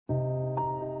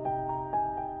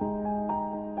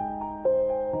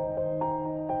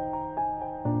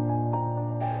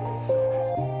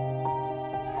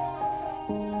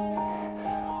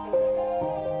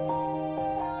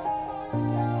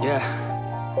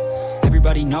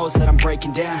Everybody knows that I'm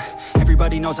breaking down.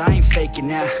 Everybody knows I ain't faking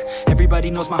now.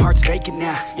 Everybody knows my heart's vacant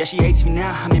now. Yeah, she hates me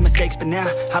now, I made mistakes but now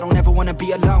I don't ever wanna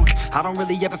be alone. I don't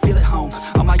really ever feel at home.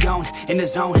 On my own, in the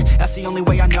zone, that's the only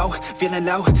way I know. Feeling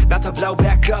low, about to blow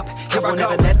back up. Here I won't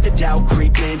ever let the doubt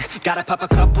creep in. Gotta pop a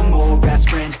couple more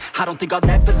aspirin. I don't think I'll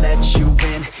ever let you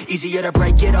in. Easier to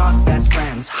break it off as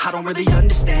friends. I don't really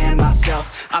understand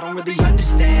myself. I don't really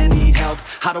understand, need help.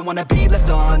 I don't wanna be left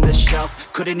on the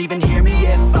shelf. Couldn't even hear me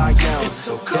if I yelled. It's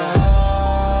so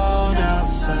cold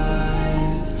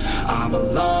outside. I'm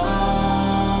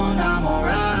alone, I'm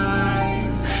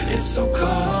alright. It's so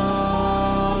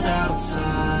cold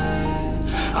outside.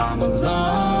 I'm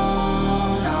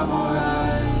alone, I'm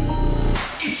alright.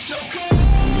 It's so cold.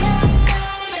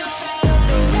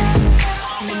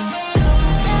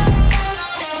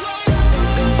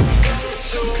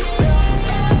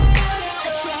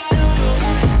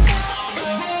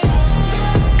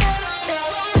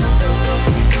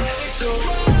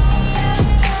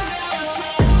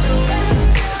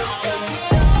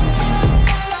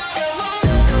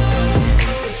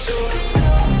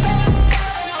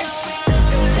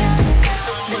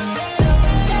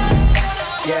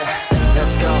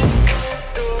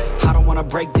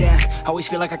 Break down, always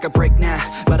feel like I could break now,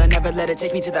 but I never let it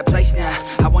take me to that place now.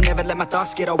 I won't ever let my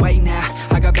thoughts get away now.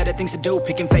 I got better things to do,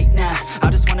 picking fate now. I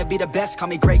just wanna be the best, call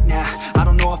me great now. I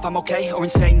don't know if I'm okay or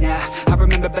insane now. I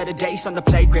remember better days on the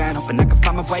playground, hoping I can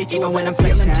find my way. Even when I'm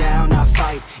feeling down, I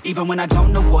fight. Even when I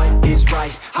don't know what is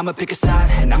right, I'ma pick a side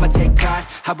and I'ma take pride.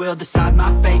 I will decide my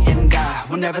fate and I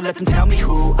will never let them tell me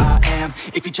who I am.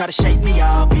 If you try to shake me,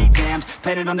 I'll be damned.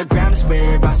 Planet on the ground is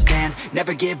where I stand.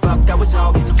 Never give up, that was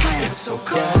always the plan. It's so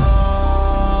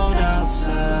cold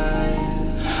outside.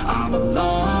 I'm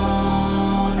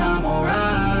alone, I'm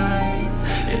alright.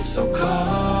 It's so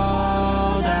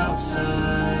cold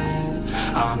outside.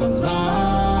 I'm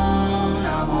alone,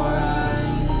 I'm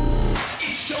alright.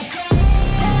 It's so cold.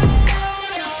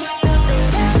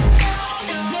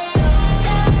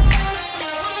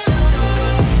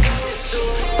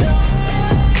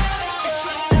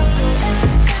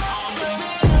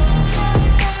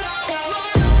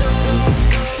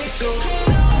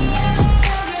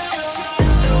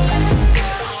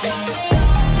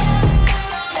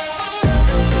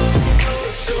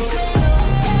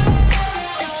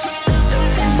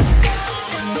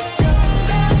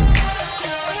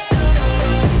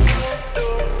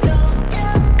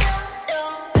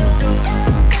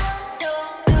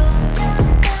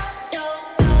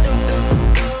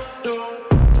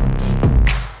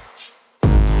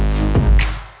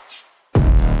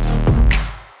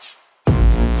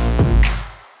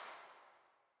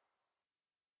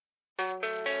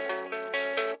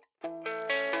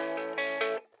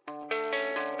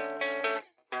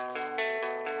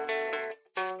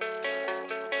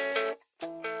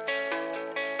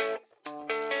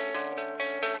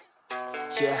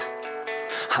 Yeah,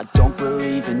 I don't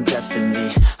believe in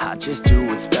destiny. I just do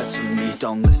what's best for me.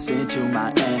 Don't listen to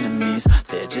my enemies,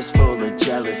 they're just full of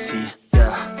jealousy.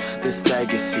 Yeah, this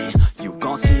legacy, you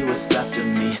gon' see what's left of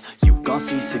me. You gon'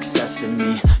 see success in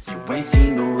me. You ain't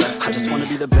seen the rest of me. I just wanna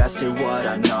be the best at what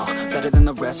I know. Better than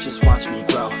the rest, just watch me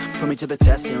grow. Put me to the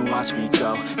test and watch me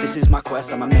go. This is my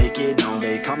quest, I'ma make it known.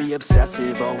 They call me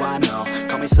obsessive, oh I know.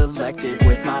 Call me selective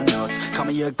with my notes. Call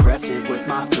me aggressive with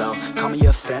my flow. Call me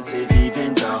offensive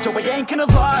even though Joe, I ain't gonna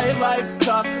lie, life's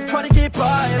tough. Try to get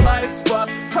by, life's rough.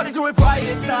 Try to do it right,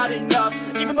 it's not enough.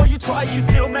 Even though you try, you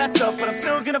still mess up. But I'm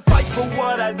still gonna fight for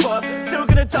what I love. Still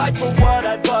gonna die for what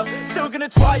I love. Still gonna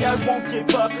try, I won't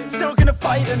give up. Still gonna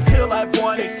fight until I've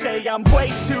won. They say I'm way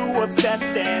too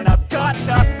obsessed and I've got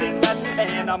nothing left.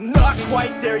 And I'm not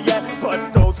quite there yet,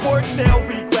 but those words they'll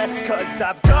regret. Cause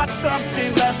I've got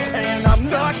something left and I'm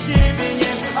not giving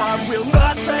in. I will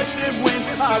not let them win.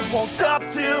 I won't stop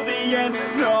till the end,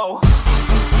 no.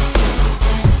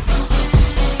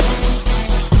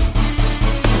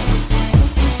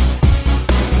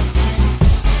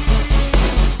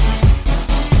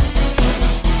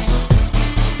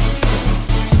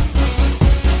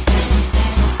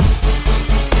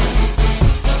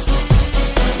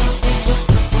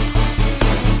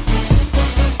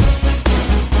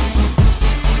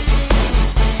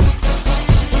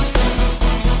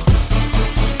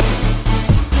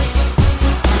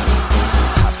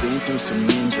 Some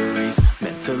injuries,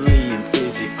 mentally and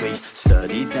physically.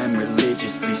 Studied them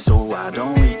religiously so I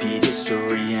don't repeat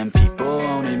history. And people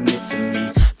won't admit to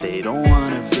me they don't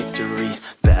want a victory.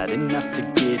 Bad enough to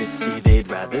get a C, they'd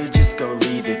rather just go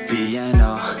leave it be. I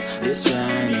know this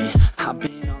journey I've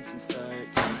been on since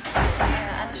 13.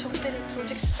 أنا شفت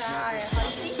البروجكت بتاع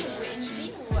هايدي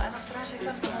وإنجي وأنا بصراحة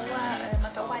شايفة إن هو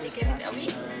متعوب عليه جامد قوي،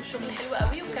 شغل حلو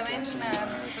قوي، وكمان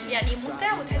يعني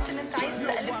ممتع، وتحس ان انت عايز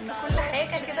تقلب في كل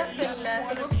حاجه كده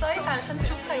في الويب سايت علشان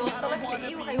تشوف هيوصلك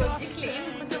لايه وهيوديك لايه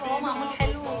من كتر ما هو معمول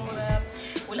حلو،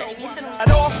 والانيميشن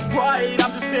Alright,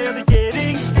 I'm just barely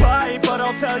getting by, but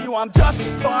I'll tell you I'm just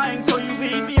fine, so you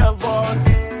leave me alone.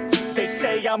 They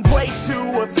say I'm way too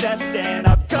obsessed and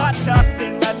I've got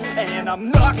nothing left, and I'm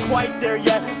not quite there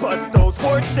yet, but those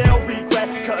words they'll regret,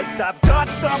 cause I've got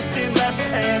something left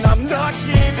and I'm not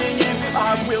giving in.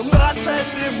 I will not let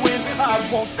them win, I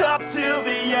won't stop till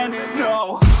the end, no.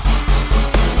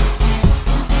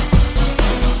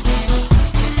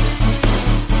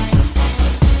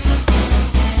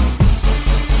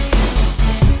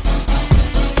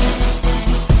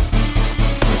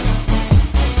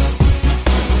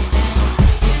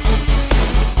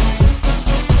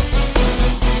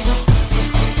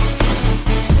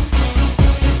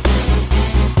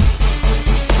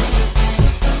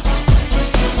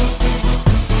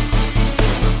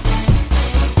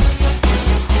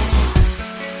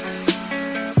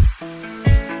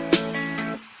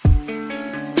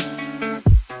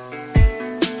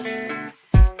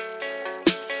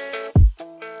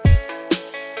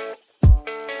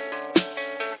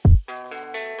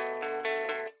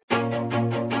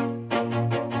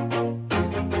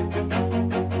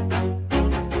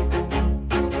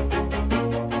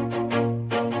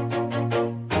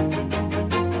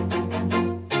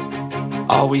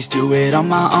 Always do it on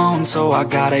my own, so I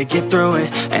gotta get through it.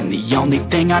 And the only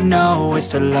thing I know is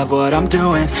to love what I'm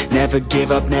doing. Never give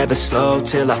up, never slow,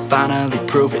 till I finally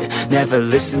prove it. Never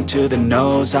listen to the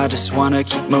no's, I just wanna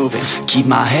keep moving. Keep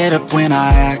my head up when I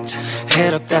act,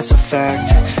 head up, that's a fact.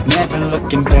 Never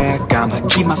looking back, I'ma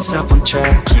keep myself on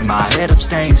track. Keep my head up,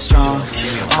 staying strong,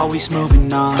 always moving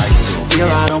on. Feel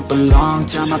I don't belong,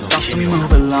 tell my thoughts to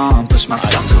move along. Push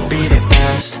myself to be the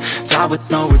best, die with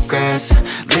no regrets.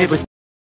 Live with